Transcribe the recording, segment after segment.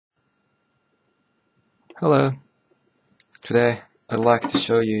Hello, today I'd like to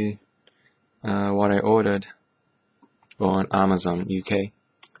show you what I ordered on Amazon UK.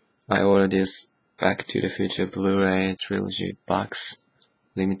 I ordered this Back to the Future Blu-ray Trilogy box,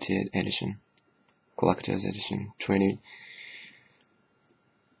 limited edition, collector's edition, 25th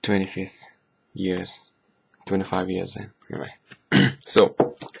years, 25 years anyway. So,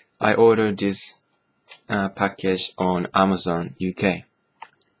 I ordered this package on Amazon UK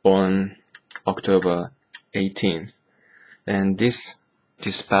on October 18th, and this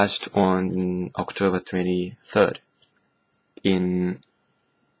dispatched on October 23rd in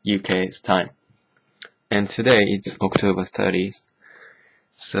UK's time, and today it's October 30th,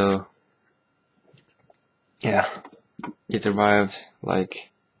 so yeah, it arrived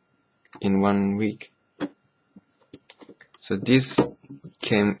like in 1 week. So this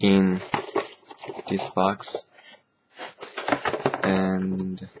came in this box,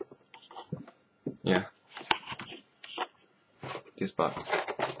 and yeah, this box,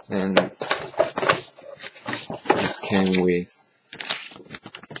 and this came with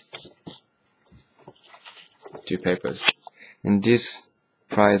two papers, and this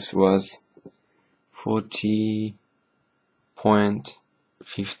price was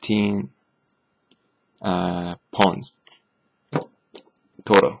 40.15 pounds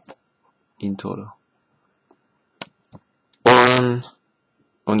in total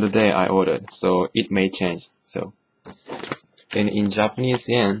on the day I ordered, so it may change. So, and in Japanese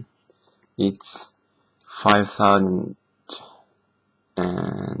yen, it's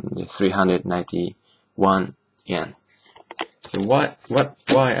 5,391 yen. So why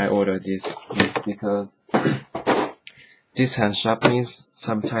I ordered this is because this has Japanese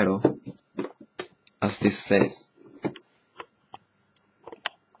subtitle, as this says.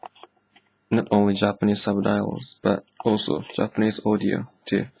 Not only Japanese subtitles, but also Japanese audio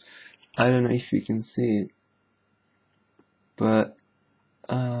too. I don't know if you can see it, but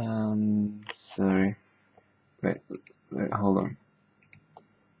sorry. Wait, hold on.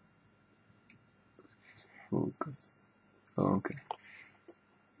 Let's focus. Oh, okay.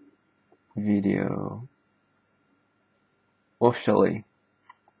 Video. Officially,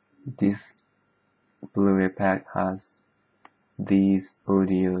 this Blu-ray pack has these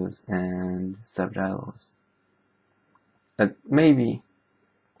audios and subtitles. Maybe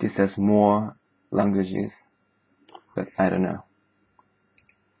this has more languages, but I don't know.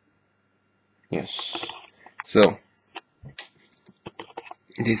 Yes. So,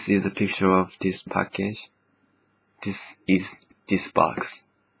 this is a picture of this package. This is this box.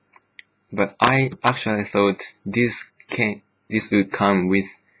 But I actually thought this would come with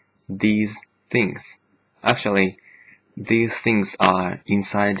these things. Actually, these things are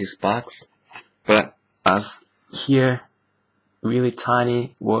inside this box, but as here, really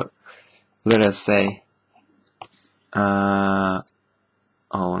tiny, let us say,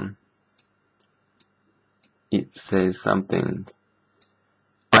 it says something.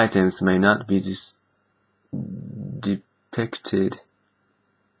 Items may not be depicted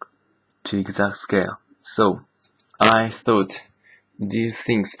to exact scale. So, I thought these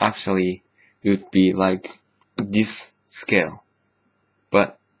things actually would be like this scale.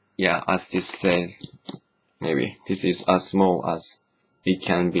 But yeah, as this says, maybe this is as small as it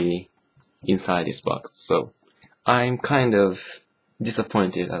can be inside this box. So, I'm kind of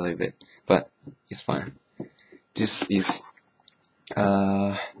disappointed a little bit, but it's fine. This is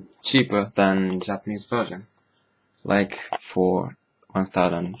cheaper than Japanese version, like for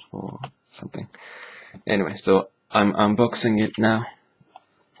 1,000 or something. Anyway, so I'm unboxing it now.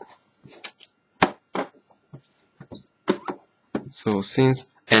 So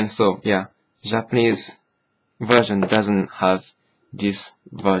Japanese version doesn't have this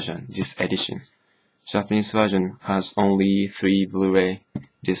version, this edition. Japanese version has only 3 Blu-ray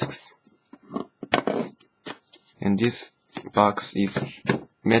discs. And this box is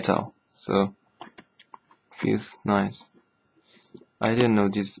metal, so feels nice. I didn't know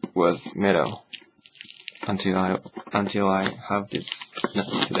this was metal until I have this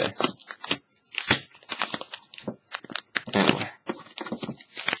today. Anyway,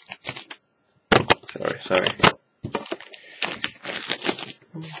 sorry.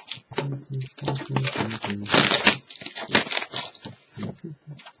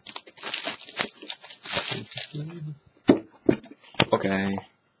 Okay,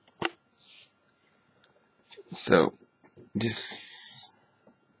 so this,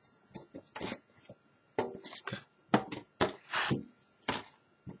 okay.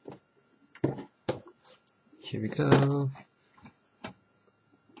 Here we go.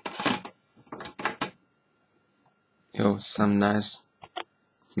 Some nice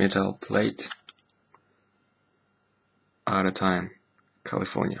metal plate. at a time,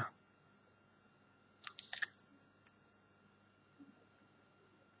 California.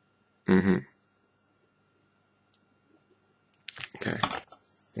 Okay,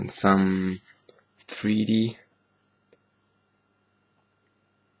 and some 3D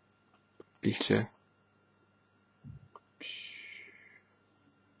picture.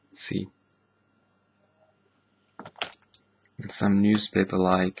 See, and some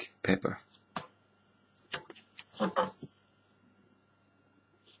newspaper-like paper.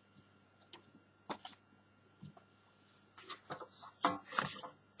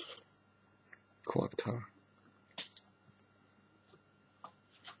 Clock tower.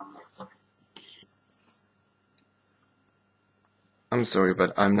 I'm sorry,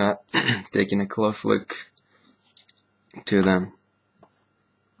 but I'm not taking a close look to them.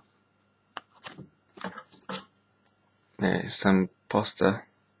 Some poster,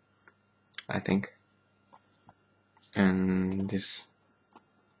 I think, and this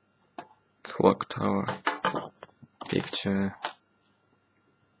clock tower picture.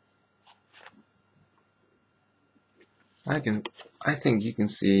 I think you can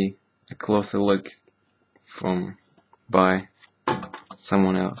see a closer look by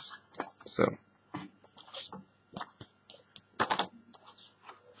someone else. So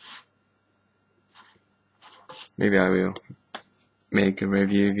maybe I will make a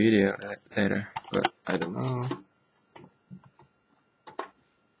review video later, but I don't know.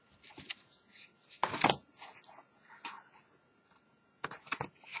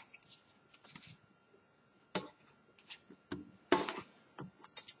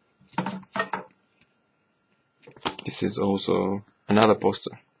 This is also another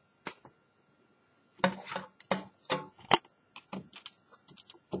poster.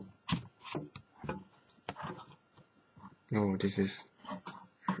 Oh, this is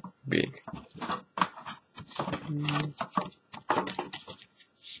big.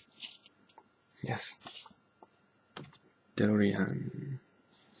 Yes. Dorian.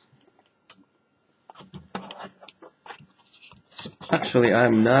 Actually,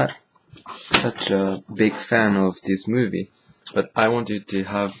 I'm not such a big fan of this movie, but I wanted to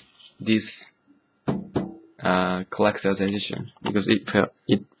have this collector's edition because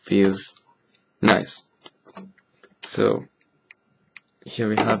it feels nice. So here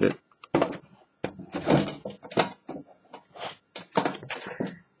we have it.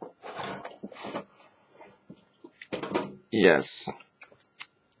 Yes.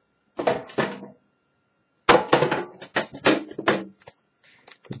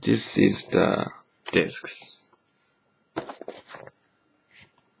 This is the discs.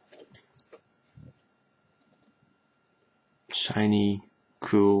 Shiny,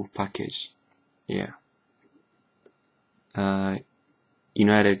 cool package. Yeah.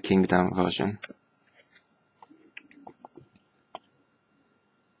 United Kingdom version.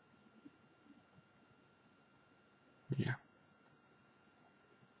 Yeah.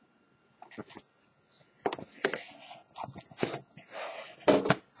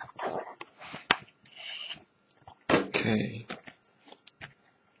 Okay.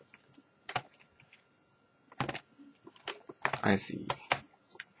 I see.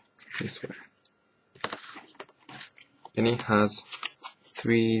 This one. And it has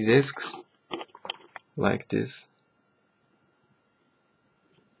 3 discs like this.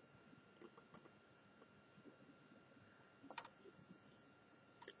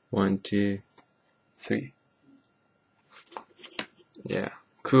 1, 2, 3. Yeah,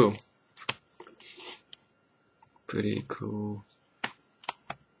 cool. Pretty cool.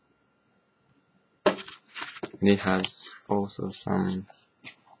 And it has also some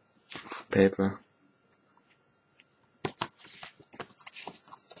paper.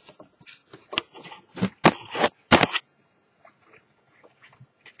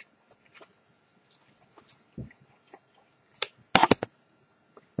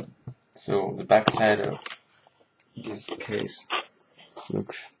 So the back side of this case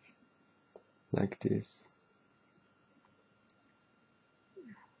looks like this.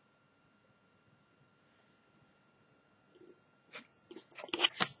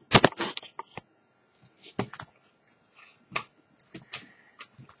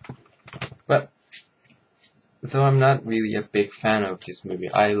 But though I'm not really a big fan of this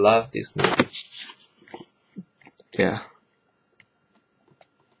movie, I love this movie. Yeah.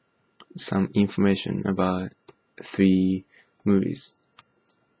 Some information about 3 movies.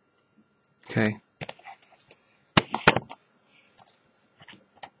 Okay.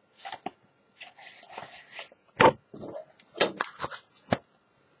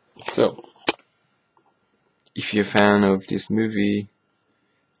 So, if you're a fan of this movie,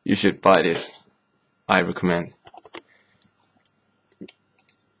 you should buy this. I recommend.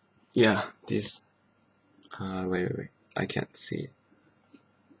 yeah, this, wait, I can't see it.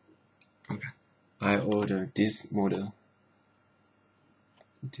 Okay, I ordered this model,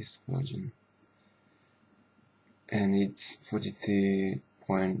 this version, and it's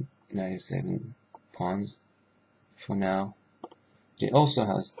 42.97 pounds for now. It also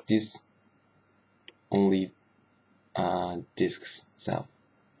has this only discs itself.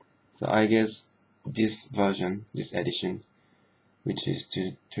 So I guess this version, this edition, which is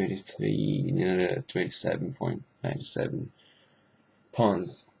to 27.97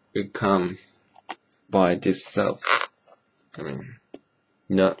 pounds, will come by this self. I mean,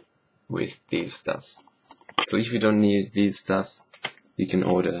 not with these stuffs. So if you don't need these stuffs, you can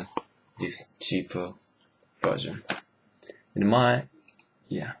order this cheaper version. In my,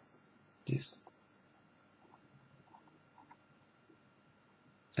 yeah, this.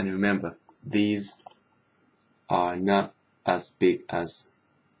 And remember, these are not as big as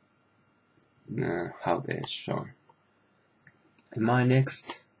how they're shown. And my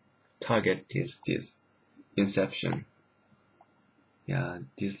next target is this Inception. Yeah,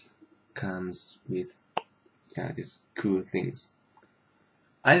 this comes with these cool things.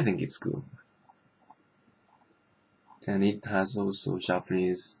 I think it's cool. And it has also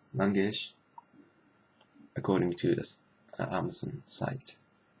Japanese language, according to the Amazon site.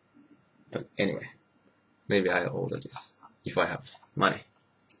 But anyway, maybe I'll order this if I have money.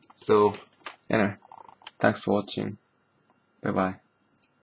 So, anyway, thanks for watching. Bye bye.